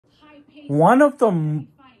One of the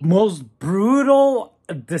most brutal,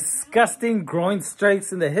 disgusting groin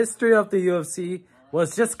strikes in the history of the UFC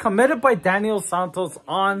was just committed by Daniel Santos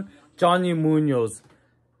on Johnny Munoz.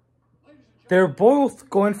 They're both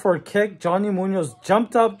going for a kick. Johnny Munoz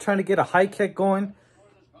jumped up trying to get a high kick going.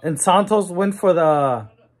 And Santos went for the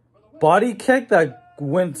body kick that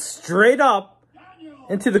went straight up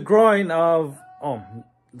into the groin of... Oh,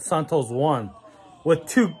 Santos won with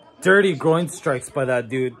two dirty groin strikes by that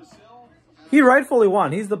dude. He rightfully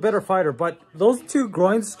won. He's the better fighter. But those two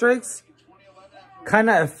groin strikes kind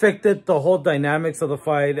of affected the whole dynamics of the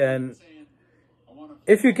fight. And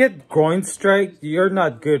if you get groin strike, you're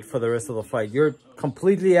not good for the rest of the fight. You're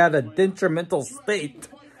completely at a detrimental state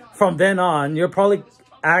from then on. You'll probably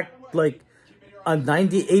act like a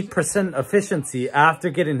 98% efficiency after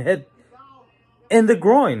getting hit in the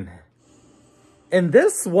groin. And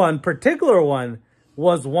this one, particular one,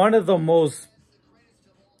 was one of the most...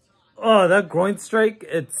 Oh, that groin strike,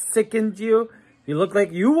 it sickened you. You look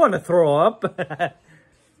like you want to throw up.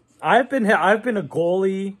 I've been a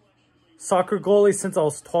goalie, soccer goalie since I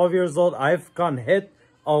was 12 years old. I've gotten hit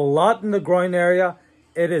a lot in the groin area.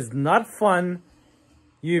 It is not fun.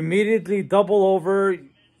 You immediately double over.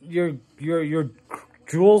 Your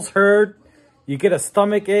jewels hurt. You get a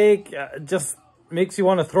stomach ache. Just makes you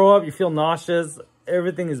want to throw up. You feel nauseous.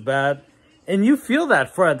 Everything is bad. And you feel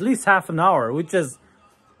that for at least half an hour, which is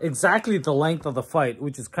exactly the length of the fight,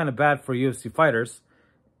 which is kind of bad for UFC fighters.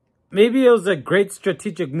 Maybe it was a great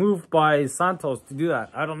strategic move by Santos to do that.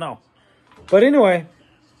 I don't know. But anyway,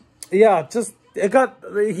 yeah,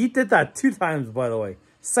 he did that 2 times, by the way.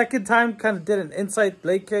 Second time, kind of did an inside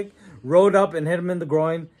leg kick, rode up and hit him in the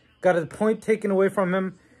groin. Got a point taken away from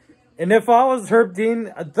him. And if I was Herb Dean,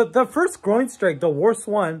 the first groin strike, the worst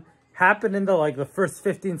one, happened in the first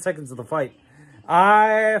 15 seconds of the fight.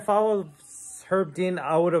 If I was Herb Dean,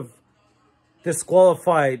 I would have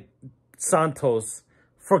disqualified Santos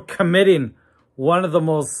for committing one of the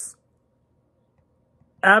most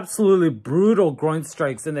absolutely brutal groin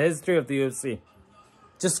strikes in the history of the UFC.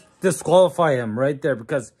 Just disqualify him right there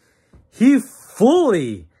because he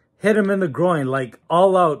fully hit him in the groin, like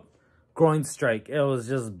all out groin strike. It was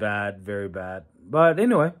just bad, very bad. But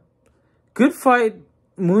anyway, good fight.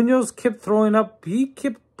 Munoz kept throwing up. He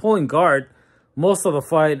kept pulling guard most of the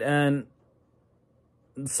fight, and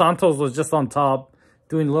Santos was just on top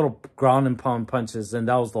doing little ground and pound punches, and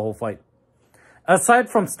that was the whole fight. Aside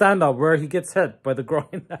from stand-up where he gets hit by the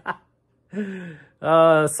groin.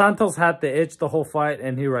 Santos had the itch the whole fight,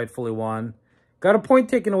 and he rightfully won. Got a point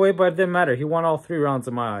taken away, but it didn't matter. He won all 3 rounds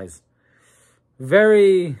in my eyes.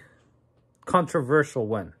 Very controversial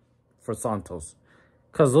win for Santos.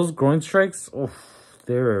 Because those groin strikes,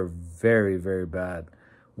 they're very, very bad.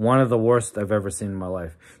 One of the worst I've ever seen in my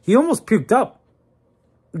life. He almost puked up.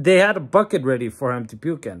 They had a bucket ready for him to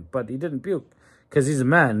puke in, but he didn't puke because he's a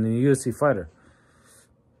man and a UFC fighter.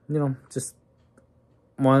 You know, just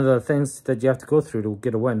one of the things that you have to go through to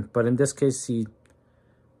get a win. But in this case, he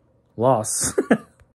lost.